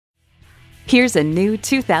Here's a new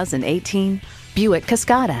 2018 Buick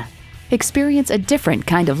Cascada. Experience a different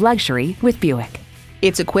kind of luxury with Buick.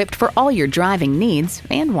 It's equipped for all your driving needs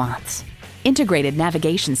and wants. Integrated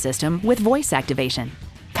navigation system with voice activation.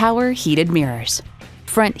 Power heated mirrors.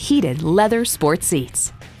 Front heated leather sport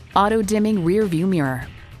seats. Auto dimming rear view mirror.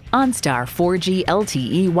 OnStar 4G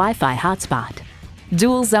LTE Wi-Fi hotspot.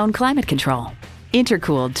 Dual zone climate control.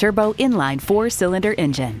 Intercooled turbo inline 4-cylinder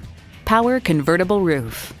engine. Power convertible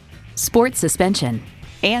roof. Sport suspension.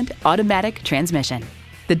 And automatic transmission.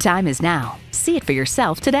 The time is now. See it for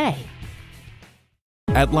yourself today.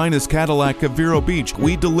 At Linus Cadillac of Vero Beach,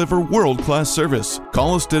 we deliver world-class service.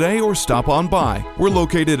 Call us today or stop on by. We're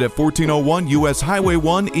located at 1401 US Highway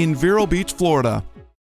 1 in Vero Beach, Florida.